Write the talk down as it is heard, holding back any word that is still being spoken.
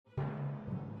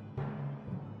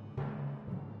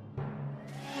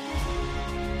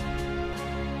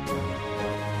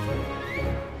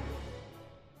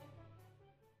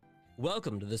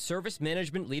Welcome to the Service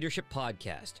Management Leadership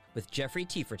Podcast with Jeffrey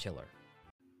Tiefertiller.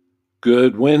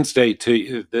 Good Wednesday to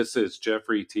you. This is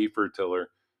Jeffrey Tiefertiller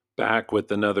back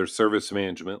with another Service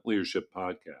Management Leadership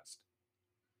Podcast.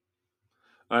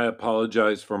 I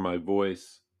apologize for my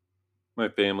voice. My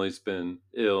family's been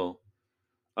ill.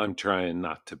 I'm trying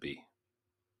not to be.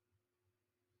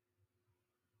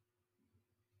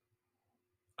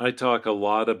 I talk a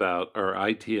lot about our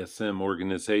ITSM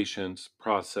organizations,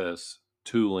 process,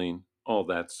 tooling, all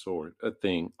that sort of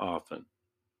thing often.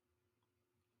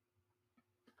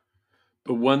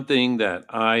 But one thing that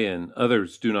I and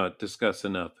others do not discuss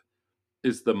enough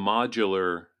is the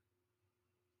modular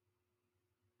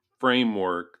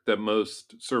framework that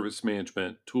most service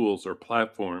management tools or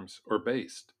platforms are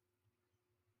based.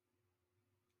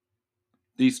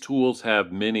 These tools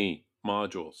have many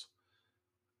modules.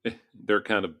 They're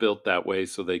kind of built that way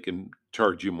so they can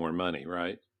charge you more money,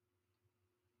 right?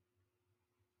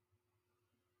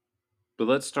 But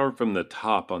let's start from the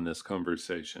top on this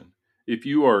conversation. If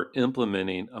you are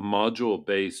implementing a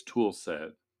module-based tool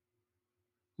set,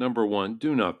 number one,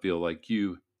 do not feel like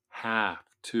you have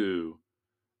to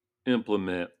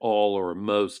implement all or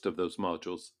most of those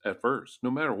modules at first,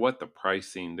 no matter what the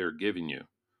pricing they're giving you.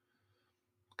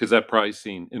 Because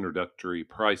that introductory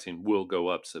pricing will go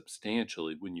up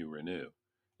substantially when you renew.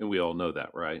 And we all know that,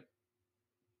 right?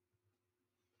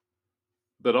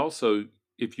 But also,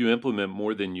 if you implement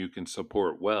more than you can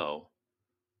support well,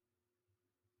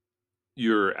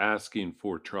 you're asking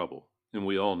for trouble. And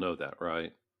we all know that,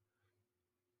 right?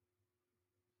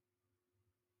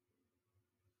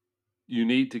 You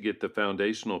need to get the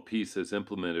foundational pieces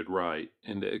implemented right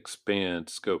and to expand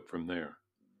scope from there.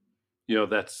 You know,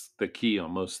 that's the key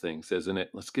on most things, isn't it?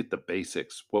 Let's get the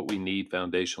basics, what we need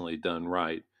foundationally done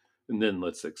right, and then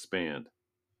let's expand.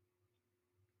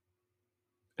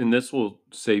 And this will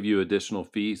save you additional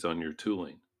fees on your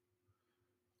tooling.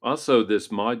 Also, this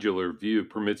modular view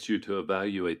permits you to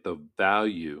evaluate the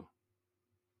value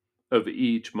of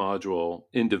each module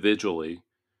individually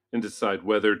and decide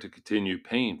whether to continue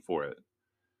paying for it.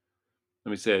 Let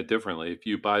me say it differently. If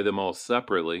you buy them all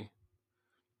separately,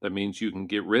 that means you can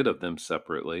get rid of them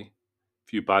separately.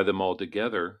 If you buy them all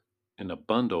together in a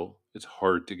bundle, it's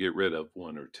hard to get rid of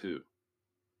one or two.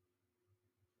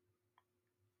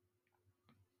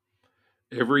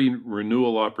 Every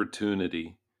renewal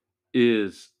opportunity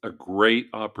is a great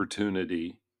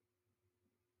opportunity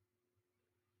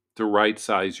to right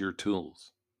size your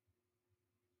tools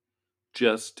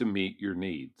just to meet your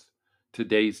needs,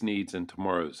 today's needs and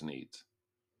tomorrow's needs.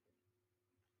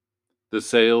 The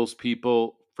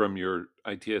salespeople from your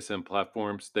ITSM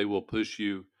platforms, they will push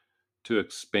you to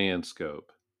expand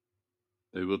scope.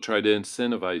 They will try to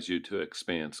incentivize you to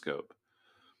expand scope.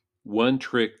 One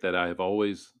trick that I've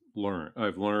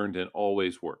learned and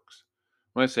always works.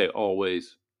 When I say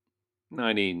always,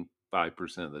 95%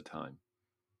 of the time,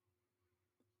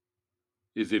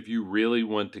 is if you really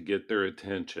want to get their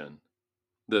attention,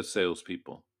 the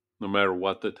salespeople, no matter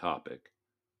what the topic,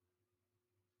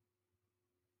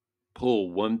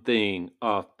 pull one thing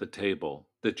off the table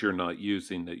that you're not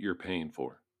using that you're paying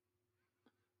for.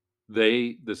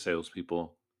 The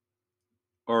salespeople,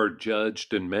 are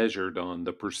judged and measured on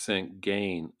the percent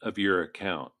gain of your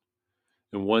account.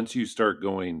 And once you start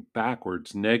going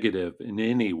backwards, negative in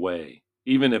any way,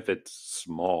 even if it's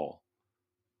small,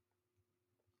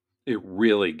 it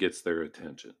really gets their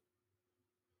attention.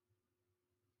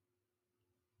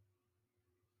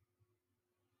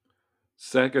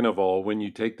 Second of all, when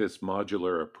you take this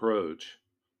modular approach,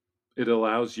 it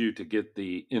allows you to get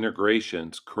the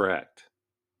integrations correct.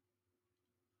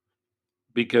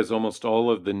 Because almost all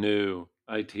of the new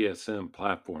ITSM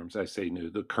platforms, I say new,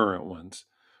 the current ones,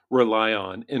 rely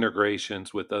on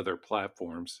integrations with other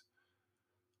platforms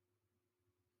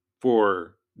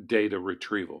for data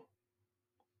retrieval.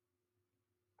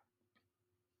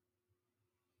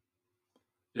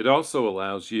 It also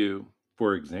allows you,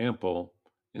 for example,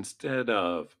 instead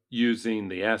of using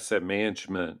the asset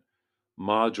management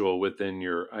module within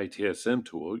your ITSM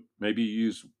tool, maybe you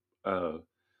use an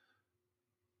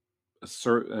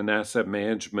asset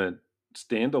management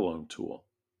standalone tool.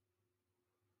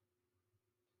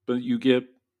 But you get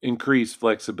increased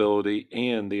flexibility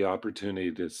and the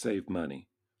opportunity to save money.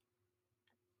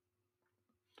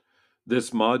 This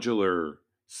modular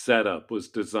setup was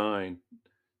designed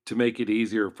to make it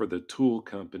easier for the tool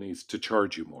companies to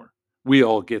charge you more. We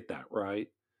all get that, right?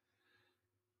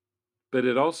 But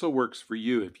it also works for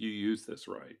you if you use this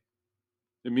right.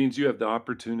 It means you have the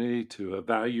opportunity to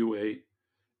evaluate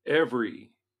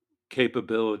every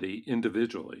capability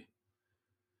individually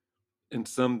and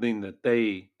something that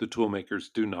they, the tool makers,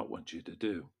 do not want you to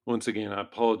do. Once again, I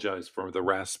apologize for the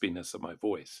raspiness of my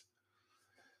voice.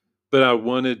 But I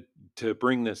wanted to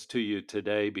bring this to you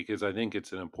today because I think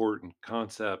it's an important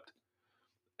concept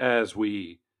as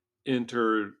we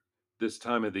enter this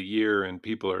time of the year and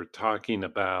people are talking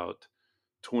about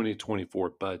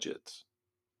 2024 budgets.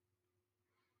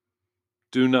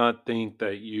 Do not think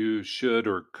that you should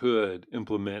or could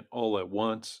implement all at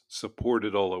once, support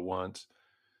it all at once.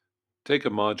 Take a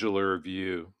modular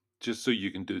view just so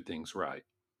you can do things right.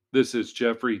 This is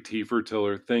Jeffrey T.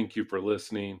 Fertiller. Thank you for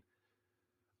listening.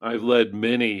 I've led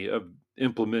many of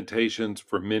implementations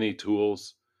for many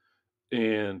tools,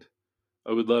 and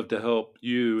I would love to help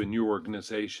you and your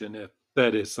organization if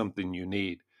that is something you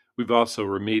need. We've also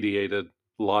remediated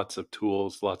lots of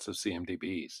tools, lots of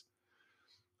CMDBs.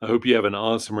 I hope you have an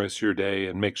awesome rest of your day,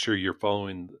 and make sure you're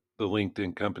following the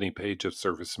LinkedIn company page of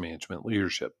Service Management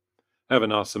Leadership. Have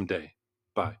an awesome day.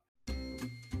 Bye.